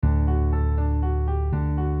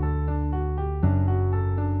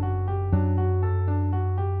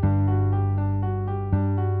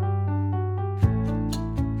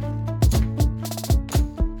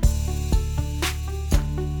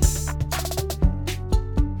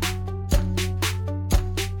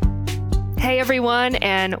everyone,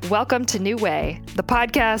 and welcome to New Way, the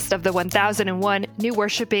podcast of the 1001 New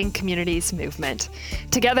Worshiping Communities movement.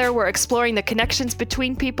 Together, we're exploring the connections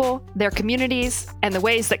between people, their communities, and the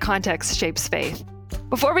ways that context shapes faith.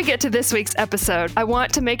 Before we get to this week's episode, I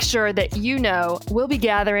want to make sure that you know we'll be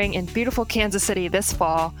gathering in beautiful Kansas City this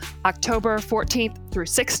fall, October 14th through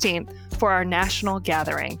 16th, for our national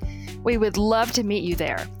gathering. We would love to meet you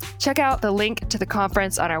there. Check out the link to the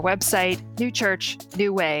conference on our website,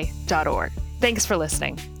 newchurchnewway.org. Thanks for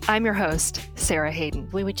listening. I'm your host, Sarah Hayden.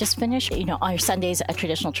 We would just finish, our Sundays at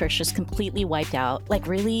traditional church just completely wiped out, like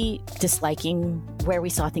really disliking where we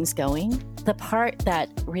saw things going. The part that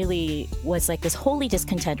really was like this holy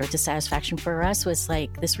discontent or dissatisfaction for us was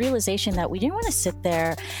like this realization that we didn't want to sit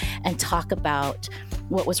there and talk about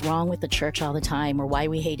what was wrong with the church all the time, or why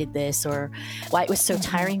we hated this, or why it was so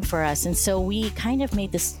tiring for us. And so we kind of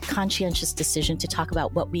made this conscientious decision to talk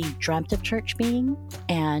about what we dreamt of church being,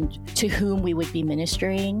 and to whom we would be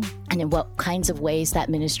ministering, and in what kinds of ways that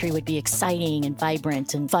ministry would be exciting and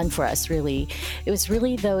vibrant and fun for us, really. It was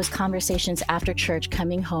really those conversations after church,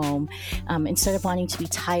 coming home, instead of wanting to be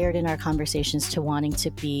tired in our conversations, to wanting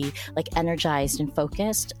to be like energized and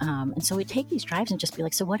focused. And so we'd take these drives and just be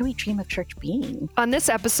like, so what do we dream of church being? On this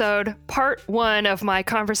episode, part one of my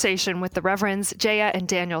conversation with the Reverends Jaya and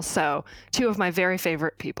Daniel So, two of my very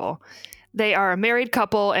favorite people. They are a married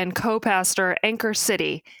couple and co-pastor Anchor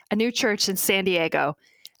City, a new church in San Diego,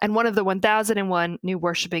 and one of the 1001 New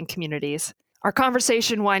Worshiping Communities. Our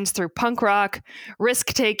conversation winds through punk rock,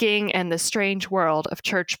 risk-taking, and the strange world of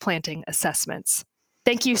church planting assessments.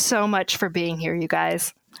 Thank you so much for being here, you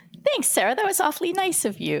guys. Thanks, Sarah. That was awfully nice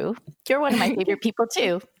of you. You're one of my favorite people,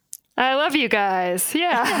 too. I love you guys.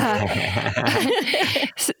 Yeah.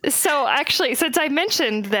 So actually, since I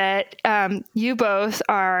mentioned that you both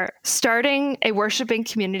are starting a worshiping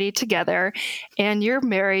community together and you're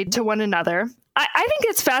married to one another, I think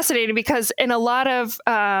it's fascinating because in a lot of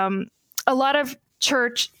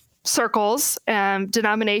church circles,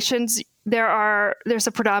 denominations, there's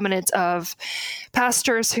a predominance of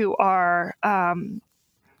pastors who are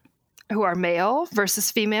male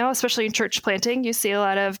versus female, especially in church planting. You see a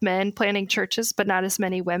lot of men planting churches, but not as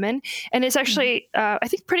many women. And it's actually, I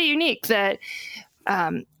think, pretty unique that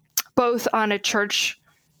both on a church,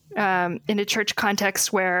 in a church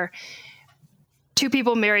context where two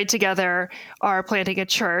people married together are planting a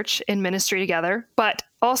church in ministry together, but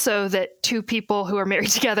also that two people who are married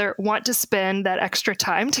together want to spend that extra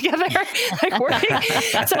time together, like working.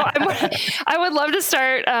 So I would love to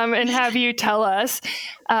start and have you tell us,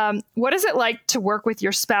 what is it like to work with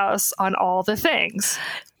your spouse on all the things?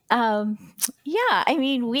 We've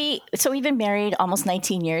been married almost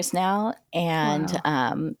 19 years now, and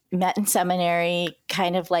met in seminary.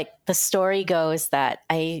 Kind of like the story goes that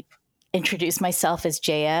I introduced myself as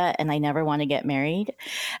Jaya, and I never want to get married.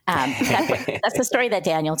 That's the story that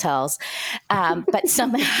Daniel tells. But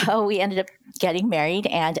somehow we ended up getting married,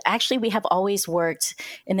 and actually we have always worked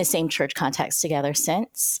in the same church context together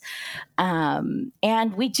since. And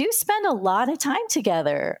we do spend a lot of time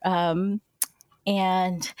together.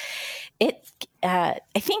 And I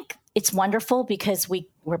think it's wonderful because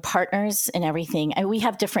we're partners in everything, and we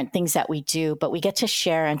have different things that we do, but we get to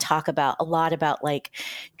share and talk about a lot about like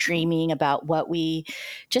dreaming about what we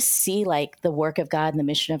just see, like the work of God and the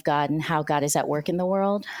mission of God and how God is at work in the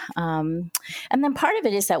world. And then part of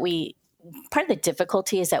it is that part of the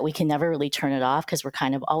difficulty is that we can never really turn it off because we're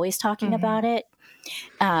kind of always talking about it.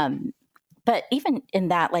 But even in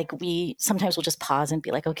that, like we sometimes will just pause and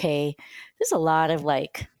be like, okay, there's a lot of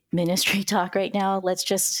like ministry talk right now. Let's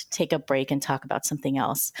just take a break and talk about something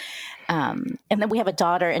else. And then we have a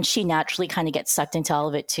daughter, and she naturally kind of gets sucked into all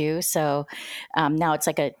of it too. So now it's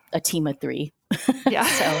like a team of three. Yeah.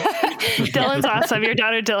 Dylan's awesome. Your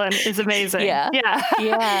daughter Dylan is amazing. Yeah.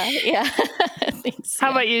 Thanks.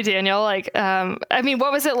 How about you, Daniel? Like,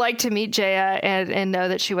 what was it like to meet Jaya and know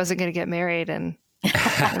that she wasn't going to get married and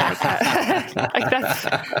like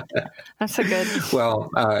that? That's a good.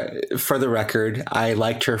 Well, for the record, I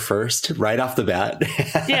liked her first, right off the bat.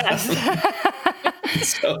 Yes.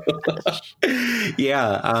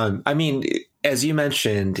 As you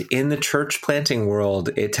mentioned, in the church planting world,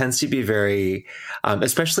 it tends to be very,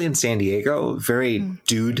 especially in San Diego, very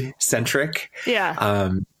dude centric.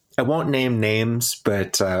 Yeah. I won't name names,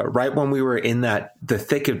 but right when we were in the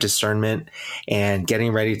thick of discernment and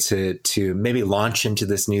getting ready to maybe launch into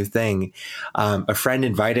this new thing, a friend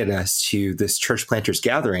invited us to this church planters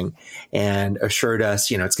gathering and assured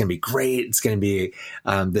us, it's going to be great. It's going to be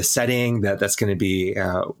the setting that's going to be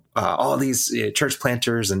all these church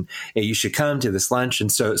planters, and you should come to this lunch.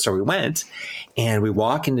 And so we went, and we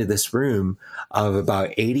walk into this room of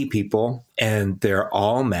about 80 people, and they're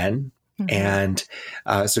all men. And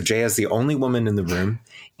so Jaya is the only woman in the room,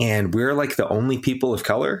 and we're like the only people of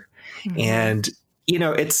color. And,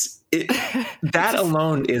 that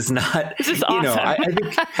alone is not, this is awesome. I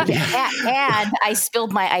think, and I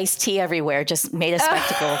spilled my iced tea everywhere, just made a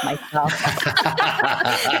spectacle of myself.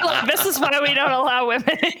 Look, this is why we don't allow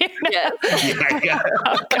women in here. Yeah.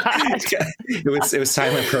 Oh, God. It was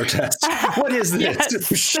silent protest. What is this?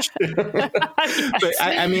 Yes. But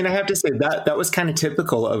I have to say that was kind of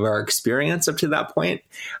typical of our experience up to that point.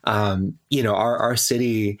 Our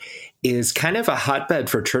city is kind of a hotbed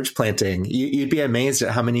for church planting. You'd be amazed at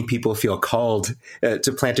how many people feel called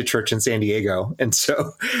to plant a church in San Diego. And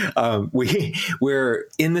so we're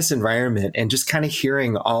in this environment and just kind of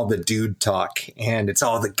hearing all the dude talk, and it's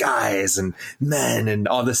all the guys and men and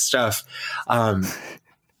all this stuff.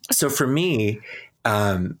 So for me,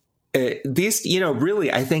 these,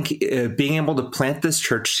 really, I think being able to plant this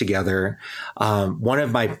church together, one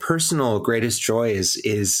of my personal greatest joys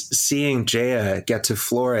is seeing Jaya get to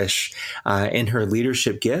flourish in her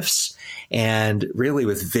leadership gifts, and really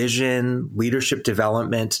with vision, leadership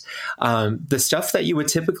development, the stuff that you would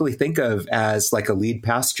typically think of as like a lead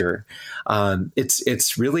pastor.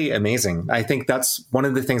 It's really amazing. I think that's one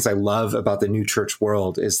of the things I love about the new church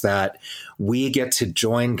world, is that we get to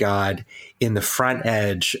join God in the front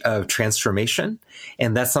edge of transformation.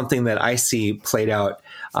 And that's something that I see played out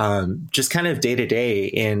just kind of day to day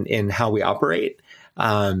in how we operate.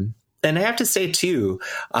 And I have to say, too,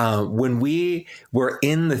 when we were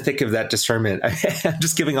in the thick of that discernment, I'm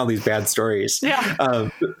just giving all these bad stories. Yeah.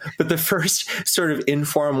 But the first sort of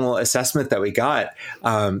informal assessment that we got,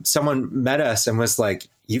 someone met us and was like,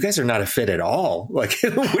 "You guys are not a fit at all. Like,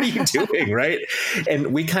 what are you doing?" Right.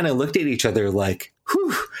 And we kind of looked at each other like,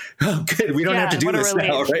 "Whew, oh, good. We don't have to do this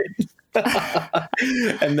now." Right.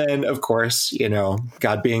 And then, of course,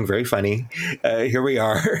 God being very funny, here we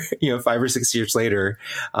are, 5 or 6 years later,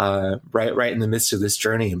 right in the midst of this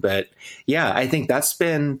journey. But yeah, I think that's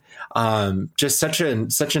been just such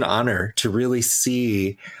an honor to really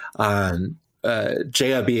see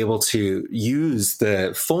Jaya be able to use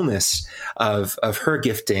the fullness of her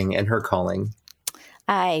gifting and her calling.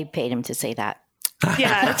 I paid him to say that.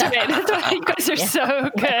 Yeah, that's right. That's why you guys are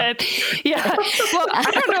so good. Yeah. Well, I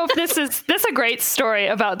don't know if this is a great story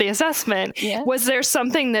about the assessment. Yeah. Was there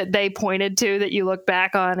something that they pointed to that you look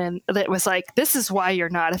back on and that was like, this is why you're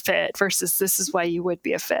not a fit versus this is why you would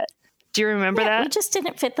be a fit? Do you remember that? We just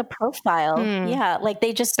didn't fit the profile. Yeah. Like they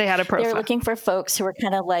had a profile. They were looking for folks who were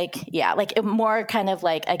kind of like, more kind of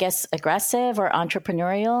like, I guess, aggressive or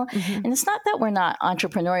entrepreneurial. Mm-hmm. And it's not that we're not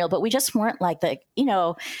entrepreneurial, but we just weren't like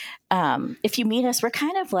if you meet us, we're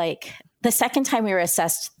kind of like, the second time we were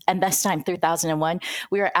assessed, and this time 2001,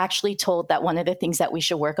 we were actually told that one of the things that we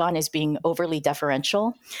should work on is being overly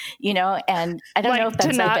deferential, and I don't know if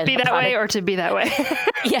that's to not be that way or to be that way.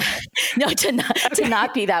 Yeah, no, to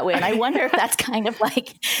not be that way. And I wonder if that's kind of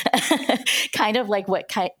like what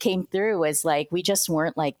came through was like, we just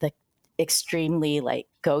weren't like the extremely like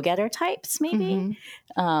go-getter types, maybe,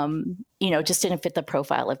 just didn't fit the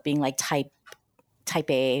profile of being like type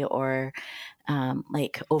A or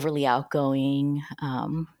like overly outgoing.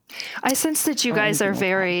 I sense that you guys are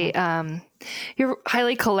very, you're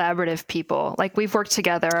highly collaborative people. Like we've worked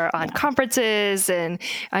together on conferences and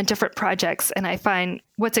on different projects. And I find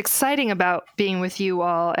what's exciting about being with you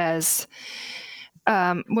all as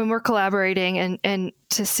when we're collaborating and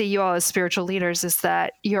to see you all as spiritual leaders is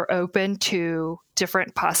that you're open to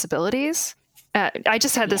different possibilities. I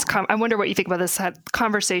just had this, I wonder what you think about this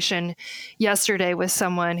conversation yesterday with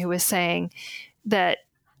someone who was saying that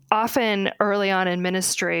often early on in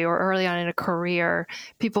ministry or early on in a career,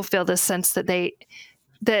 people feel this sense that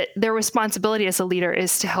that their responsibility as a leader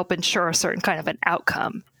is to help ensure a certain kind of an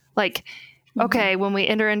outcome. Like, okay, when we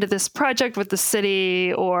enter into this project with the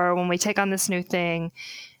city or when we take on this new thing,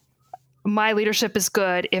 my leadership is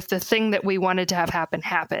good if the thing that we wanted to have happen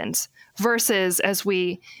happens, versus as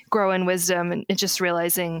we grow in wisdom and just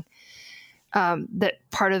realizing that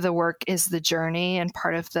part of the work is the journey and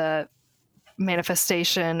part of the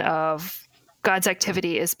manifestation of God's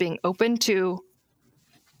activity is being open to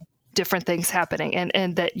different things happening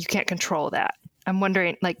and that you can't control that. I'm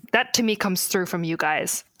wondering, like, that to me comes through from you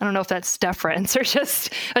guys. I don't know if that's deference or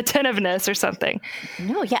just attentiveness or something.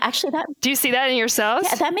 No, yeah, actually do you see that in yourselves?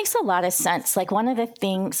 Yeah, that makes a lot of sense. Like one of the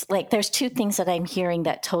things, like there's two things that I'm hearing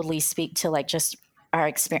that totally speak to like just our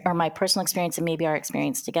experience or my personal experience and maybe our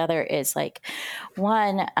experience together is like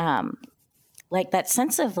one, like that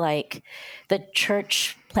sense of like the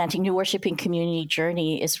church planting, new worshiping community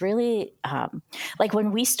journey is really like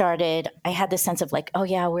when we started, I had this sense of like, oh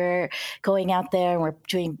yeah, we're going out there and we're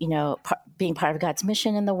doing, being part of God's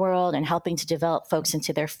mission in the world and helping to develop folks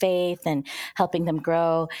into their faith and helping them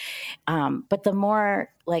grow. But the more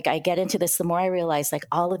like I get into this, the more I realize like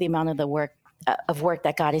all of the amount of the work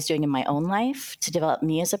that God is doing in my own life to develop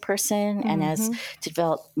me as a person and as to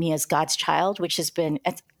develop me as God's child, which has been,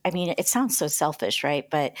 I mean, it sounds so selfish, right?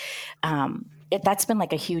 But that's been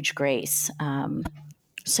like a huge grace.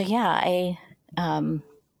 So yeah, I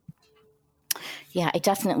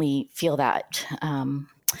definitely feel that.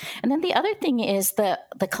 And then the other thing is the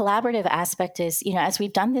collaborative aspect is, as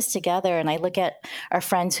we've done this together and I look at our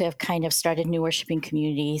friends who have kind of started new worshiping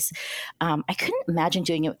communities, I couldn't imagine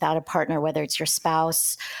doing it without a partner, whether it's your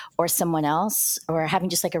spouse or someone else or having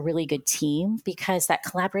just like a really good team, because that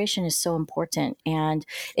collaboration is so important and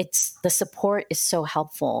the support is so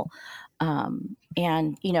helpful. And,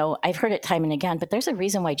 I've heard it time and again, but there's a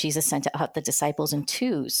reason why Jesus sent out the disciples in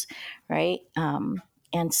twos, right?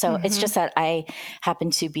 And so it's just that I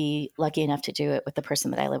happen to be lucky enough to do it with the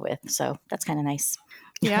person that I live with. So that's kind of nice.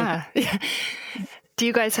 Yeah. Do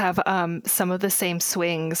you guys have some of the same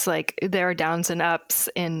swings? Like there are downs and ups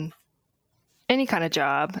in any kind of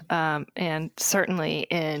job, and certainly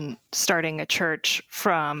in starting a church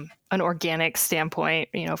from an organic standpoint,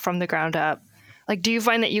 from the ground up. Like, do you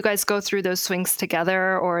find that you guys go through those swings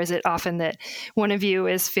together, or is it often that one of you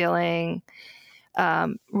is feeling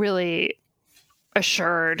really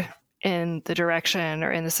assured in the direction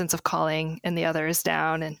or in the sense of calling and the other is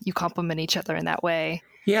down and you complement each other in that way?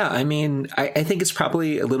 Yeah, I mean, I think it's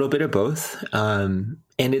probably a little bit of both. And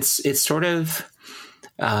it's sort of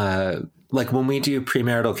like when we do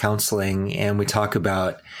premarital counseling and we talk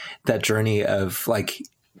about that journey of like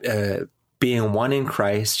being one in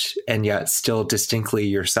Christ and yet still distinctly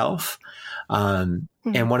yourself. And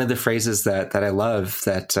one of the phrases that I love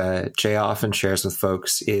that Jay often shares with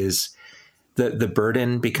folks is the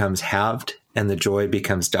burden becomes halved and the joy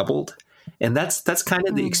becomes doubled. And that's kind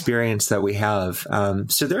of the experience that we have.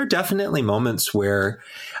 So there are definitely moments where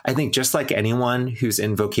I think just like anyone who's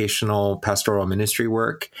in vocational pastoral ministry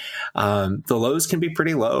work, the lows can be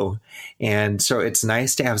pretty low. And so it's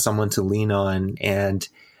nice to have someone to lean on. And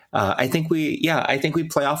I think we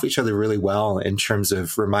play off each other really well in terms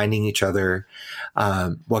of reminding each other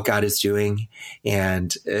what God is doing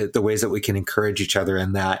and the ways that we can encourage each other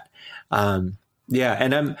in that. And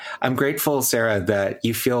I'm grateful, Sarah, that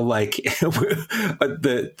you feel like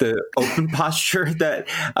the open posture that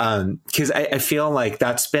because I feel like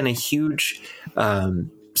that's been a huge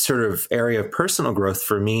sort of area of personal growth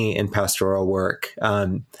for me in pastoral work.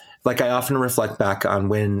 Like I often reflect back on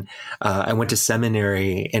when I went to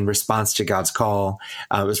seminary in response to God's call.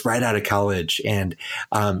 I was right out of college. And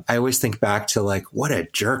I always think back to like, what a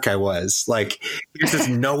jerk I was. Like, here's this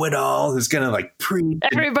know-it-all who's going to like preach.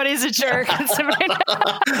 Everybody's a jerk.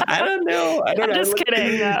 I don't know. I'm just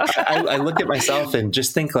kidding. No. I look at myself and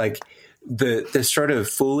just think like the sort of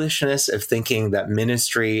foolishness of thinking that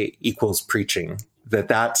ministry equals preaching,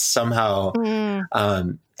 that's somehow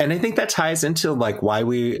and I think that ties into like why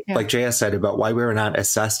like Jaya said about why we were not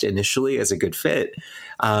assessed initially as a good fit.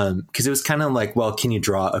 Because it was kind of like, well, can you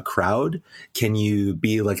draw a crowd? Can you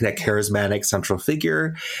be like that charismatic central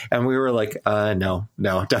figure? And we were like, no,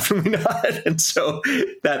 definitely not. And so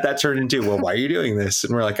that turned into, well, why are you doing this?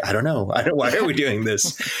 And we're like, I don't know. Why are we doing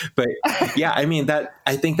this? But yeah, I mean,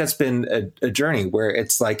 I think that's been a journey where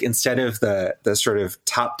it's like, instead of the sort of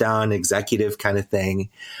top down executive kind of thing,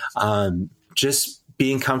 just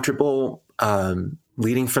being comfortable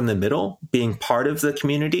leading from the middle, being part of the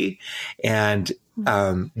community, and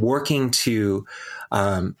working to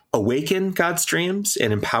awaken God's dreams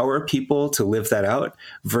and empower people to live that out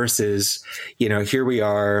versus, here we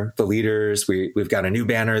are, the leaders, we've got a new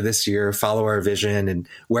banner this year, follow our vision, and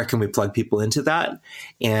where can we plug people into that?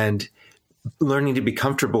 And learning to be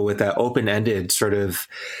comfortable with that open-ended sort of,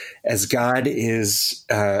 as God is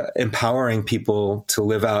empowering people to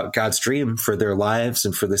live out God's dream for their lives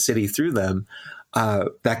and for the city through them,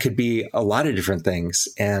 that could be a lot of different things,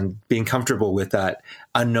 and being comfortable with that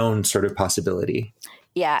unknown sort of possibility.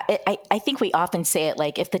 Yeah, I think we often say it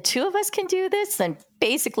like, if the two of us can do this, then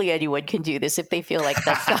basically anyone can do this if they feel like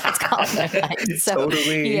that's God's calling their life. So,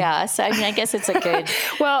 Totally. yeah. So, I mean, I guess it's a good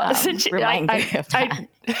reminder of that.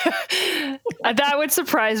 That would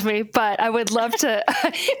surprise me, but I would love to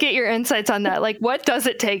get your insights on that. Like, what does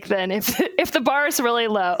it take then? If the bar is really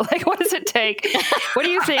low, like, what does it take? What do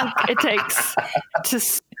you think it takes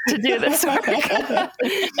to do this work?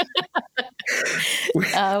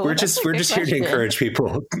 We're just here to encourage people.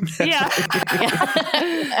 Yeah.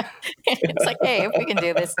 It's like, hey, if we can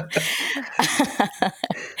do this.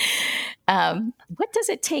 What does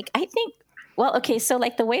it take? I think, well, okay, so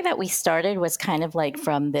like the way that we started was kind of like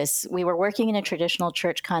from this, we were working in a traditional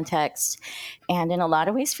church context and in a lot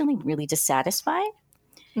of ways feeling really dissatisfied.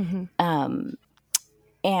 Mm-hmm.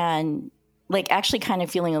 And like actually kind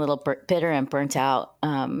of feeling a little bitter and burnt out.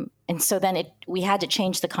 And so then we had to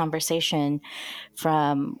change the conversation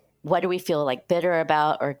from what do we feel like bitter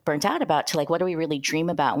about or burnt out about to like, what do we really dream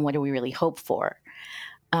about and what do we really hope for?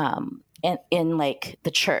 And in like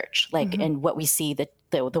the church, like, and what we see the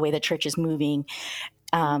way the church is moving.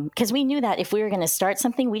 Because we knew that if we were going to start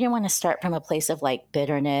something, we didn't want to start from a place of like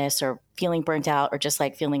bitterness or feeling burnt out or just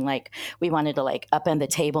like feeling like we wanted to like upend the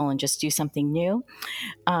table and just do something new.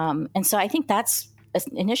 And so I think that's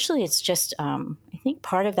initially it's just, I think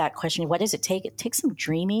part of that question, what does it take? It takes some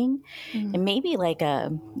dreaming and maybe like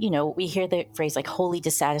we hear the phrase like holy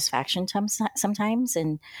dissatisfaction sometimes.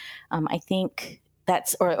 And I think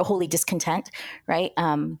that's, or a holy discontent, right?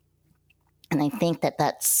 And I think that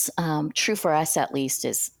that's true for us, at least,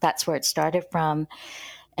 is that's where it started from.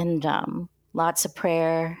 And lots of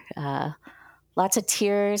prayer, lots of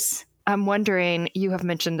tears. I'm wondering, you have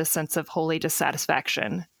mentioned a sense of holy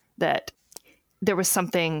dissatisfaction, that there was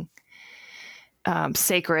something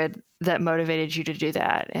sacred that motivated you to do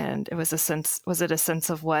that. And it was it a sense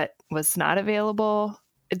of what was not available,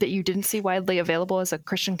 that you didn't see widely available as a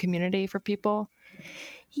Christian community for people?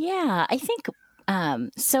 Yeah, I think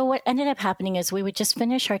so. What ended up happening is we would just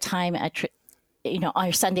finish our time at,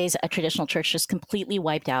 our Sundays at traditional church just completely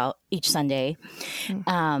wiped out each Sunday,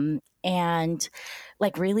 and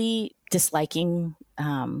like really disliking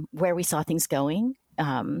where we saw things going.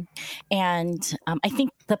 And I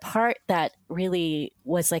think the part that really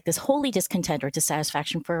was like this holy discontent or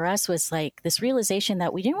dissatisfaction for us was like this realization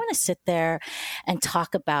that we didn't want to sit there and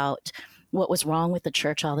talk about what was wrong with the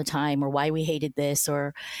church all the time or why we hated this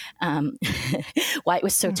or why it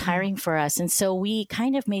was so tiring for us. And so we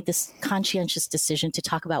kind of made this conscientious decision to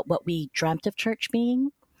talk about what we dreamt of church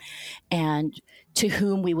being and to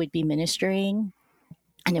whom we would be ministering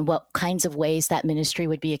and in what kinds of ways that ministry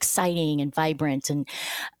would be exciting and vibrant and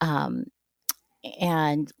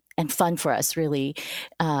fun for us, really.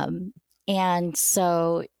 And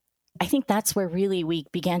so I think that's where really we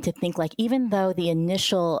began to think like, even though the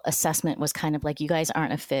initial assessment was kind of like, you guys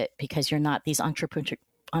aren't a fit because you're not these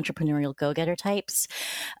entrepreneurial go-getter types,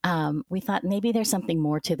 we thought maybe there's something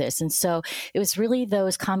more to this. And so it was really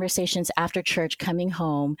those conversations after church, coming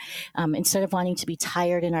home, instead of wanting to be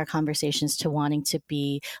tired in our conversations to wanting to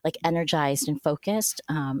be like energized and focused.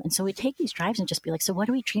 And so we take these drives and just be like, so what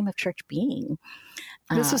do we dream of church being?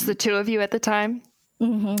 This was the two of you at the time?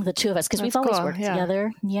 Mm-hmm, the two of us, because we've always worked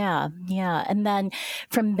together. Yeah. And then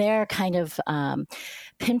from there, kind of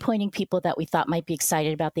pinpointing people that we thought might be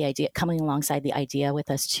excited about the idea, coming alongside the idea with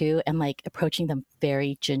us too, and like approaching them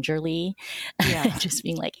very gingerly, just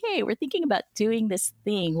being like, hey, we're thinking about doing this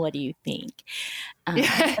thing. What do you think? And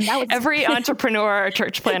that was every entrepreneur or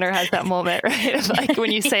church planner has that moment, right? Like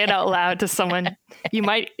when you say it out loud to someone you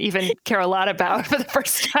might even care a lot about for the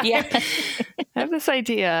first time. Yeah. I have this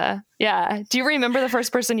idea. Yeah. Do you remember the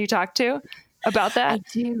first person you talked to about that? I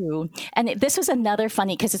do. And this was another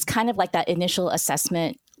funny, because it's kind of like that initial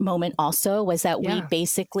assessment moment also, was that we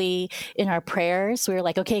basically, in our prayers, we were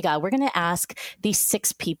like, okay, God, we're going to ask these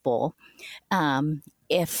 6 people and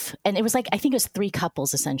it was like, I think it was 3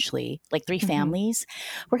 couples, essentially, like 3 families.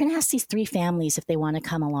 We're going to ask these 3 families if they want to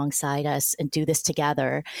come alongside us and do this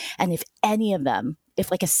together. And if any of them, if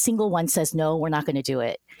like a single one says no, we're not going to do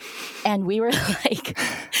it. And we were like,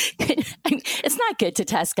 it's not good to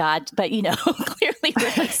test God, but clearly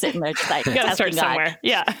we're like sitting there just like, you gotta start God. somewhere.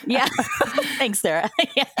 Yeah. Thanks, Sarah.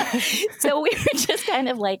 So we were just kind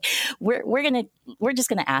of like, we're just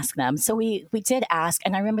gonna ask them. So we did ask,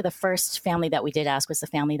 and I remember the first family that we did ask was the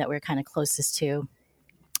family that we were kind of closest to,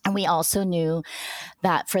 and we also knew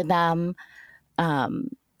that for them,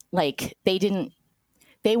 like they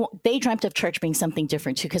dreamt of church being something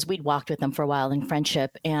different too, because we'd walked with them for a while in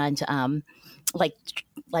friendship, and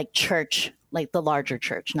like church, like the larger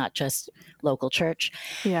church, not just local church.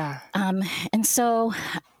 Yeah. And so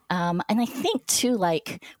And I think too,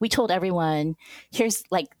 like we told everyone, here's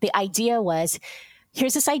like the idea was,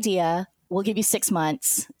 here's this idea. We'll give you 6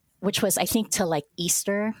 months, which was, I think, to like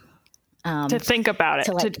Easter. To think about it,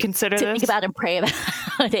 to consider to this. think about and pray about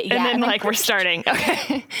it. Yeah. And then like we're starting.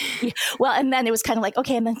 Okay. Yeah. Well, and then it was kind of like,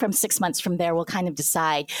 okay, and then from 6 months from there, we'll kind of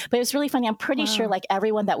decide. But it was really funny. I'm pretty sure like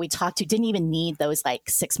everyone that we talked to didn't even need those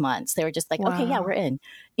like 6 months. They were just like, okay, yeah, we're in.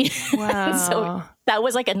 Wow. So that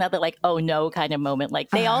was like another like, oh no kind of moment.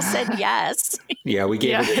 Like they all said yes. Yeah, we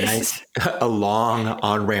gave it a long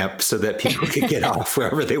on-ramp so that people could get off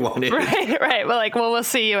wherever they wanted. Right. Well, like, we'll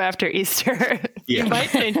see you after Easter. You might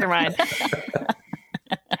change your mind.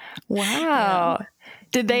 Wow. Yeah.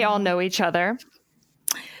 Did they all know each other?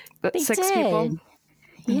 They 6 did. people?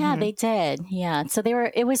 Yeah, they did. Yeah. So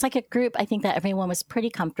it was like a group I think that everyone was pretty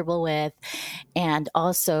comfortable with. And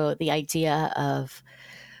also the idea of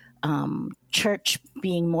church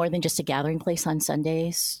being more than just a gathering place on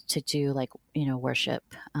Sundays to do like, worship.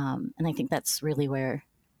 And I think that's really where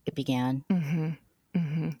it began. Mm-hmm.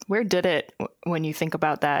 Mm-hmm. Where did it, when you think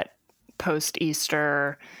about that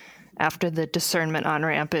post-Easter, after the discernment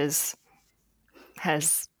on-ramp has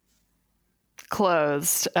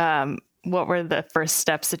closed, what were the first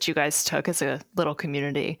steps that you guys took as a little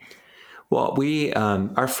community? Well, we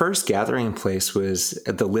our first gathering place was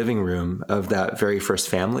at the living room of that very first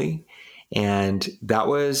family. And that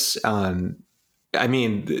was,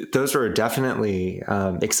 those were definitely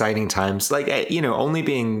exciting times. Like, only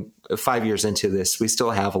being 5 years into this, we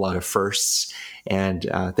still have a lot of firsts and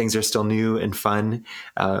things are still new and fun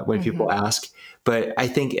when people ask. But I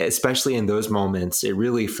think especially in those moments, it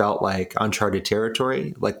really felt like uncharted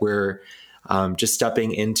territory, like we're just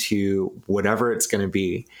stepping into whatever it's going to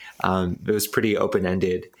be. It was pretty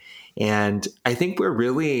open-ended. And I think we're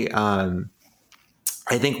really, I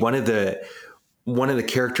think one of the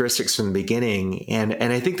characteristics from the beginning, and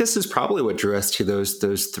I think this is probably what drew us to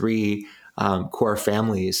those three core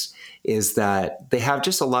families, is that they have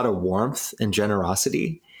just a lot of warmth and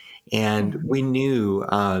generosity. And we knew,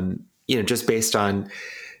 just based on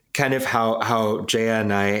kind of how Jaya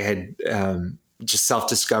and I had just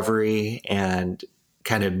self-discovery and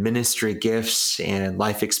kind of ministry gifts and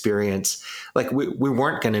life experience, like we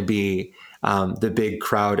weren't going to be the big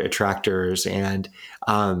crowd attractors. And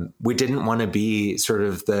we didn't want to be sort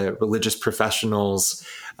of the religious professionals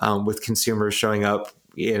with consumers showing up,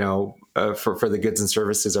 for the goods and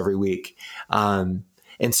services every week. And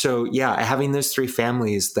so, having those three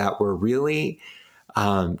families that were really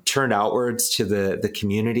turned outwards to the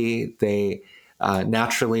community, they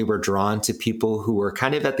naturally were drawn to people who were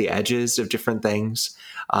kind of at the edges of different things.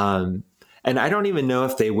 And I don't even know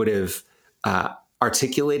if they would have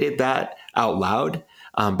articulated that out loud,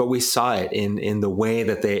 but we saw it in the way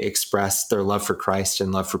that they expressed their love for Christ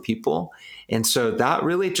and love for people. And so that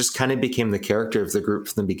really just kind of became the character of the group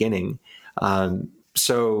from the beginning.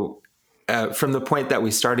 So from the point that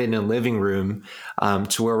we started in a living room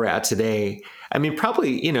to where we're at today,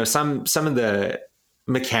 probably, some of the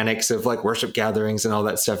mechanics of like worship gatherings and all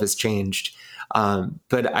that stuff has changed.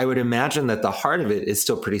 But I would imagine that the heart of it is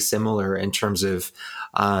still pretty similar in terms of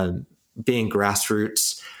being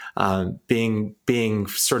grassroots, being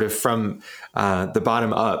sort of from the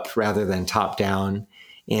bottom up rather than top down.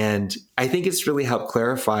 And I think it's really helped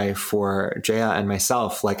clarify for Jaya and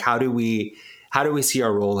myself, like, how do we see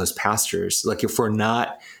our role as pastors? Like, if we're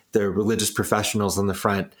not the religious professionals on the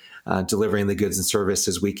front delivering the goods and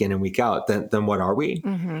services week in and week out, then what are we?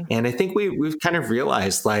 Mm-hmm. And I think we've kind of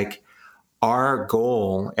realized, like, our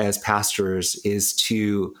goal as pastors is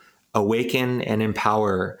to awaken and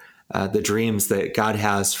empower the dreams that God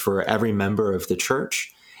has for every member of the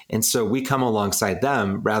church. And so we come alongside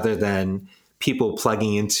them rather than people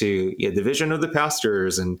plugging into the vision of the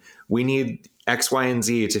pastors and we need X, Y, and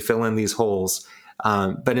Z to fill in these holes.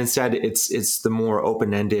 But instead, it's the more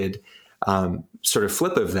open-ended sort of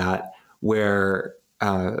flip of that, where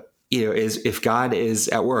is if God is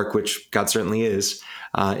at work, which God certainly is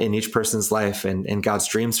in each person's life, and God's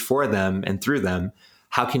dreams for them and through them,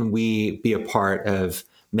 how can we be a part of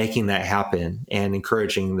making that happen and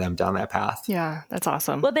encouraging them down that path? Yeah, that's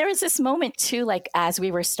awesome. Well, there was this moment too, like as we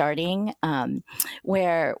were starting,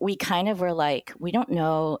 where we kind of were like, we don't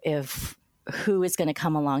know if who is going to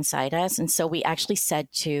come alongside us. And so we actually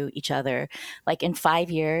said to each other, like, in 5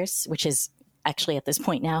 years, which is actually at this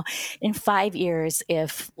point now, in 5 years,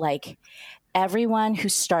 if like everyone who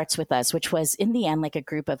starts with us, which was in the end like a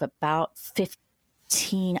group of about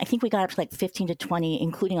 15, I think we got up to like 15 to 20,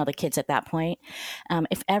 including all the kids at that point.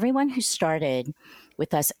 If everyone who started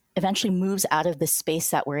with us eventually moves out of the space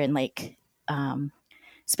that we're in, like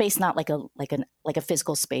space, not like a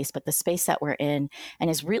physical space, but the space that we're in, and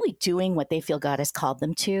is really doing what they feel God has called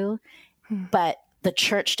them to. But the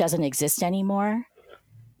church doesn't exist anymore,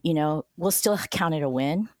 we'll still count it a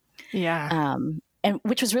win. Yeah. And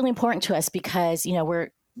which was really important to us because,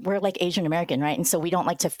 we're like Asian American, right? And so we don't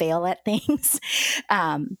like to fail at things.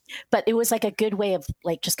 But it was like a good way of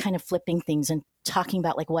like just kind of flipping things and talking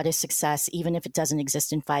about like what is success, even if it doesn't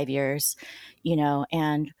exist in 5 years,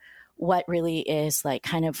 and what really is like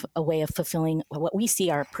kind of a way of fulfilling what we see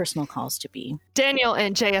our personal calls to be. Daniel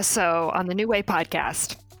and Jaya So on the New Way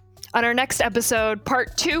podcast. On our next episode,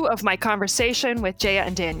 part 2 of my conversation with Jaya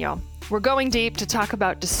and Daniel. We're going deep to talk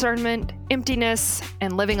about discernment, emptiness,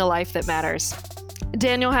 and living a life that matters.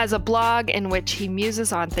 Daniel has a blog in which he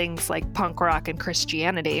muses on things like punk rock and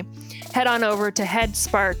Christianity. Head on over to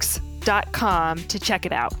headsparks.com to check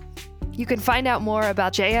it out. You can find out more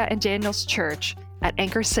about Jaya and Daniel's church at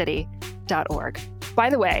anchorcity.org. By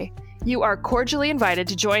the way, you are cordially invited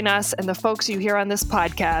to join us and the folks you hear on this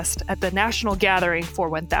podcast at the National Gathering for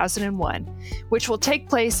 1001, which will take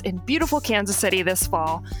place in beautiful Kansas City this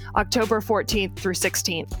fall, October 14th through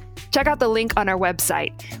 16th. Check out the link on our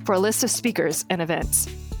website for a list of speakers and events.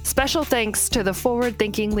 Special thanks to the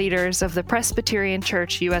forward-thinking leaders of the Presbyterian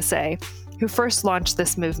Church USA who first launched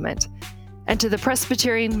this movement, and to the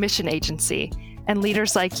Presbyterian Mission Agency and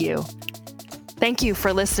leaders like you. Thank you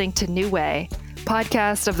for listening to New Way,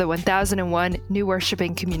 podcast of the 1001 New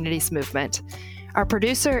Worshiping Communities movement. Our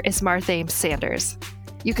producer is Martha Ames Sanders.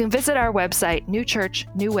 You can visit our website,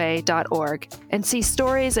 newchurchnewway.org, and see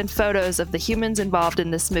stories and photos of the humans involved in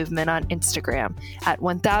this movement on Instagram at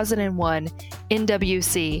 1001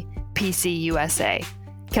 NWC PCUSA.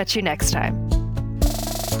 Catch you next time.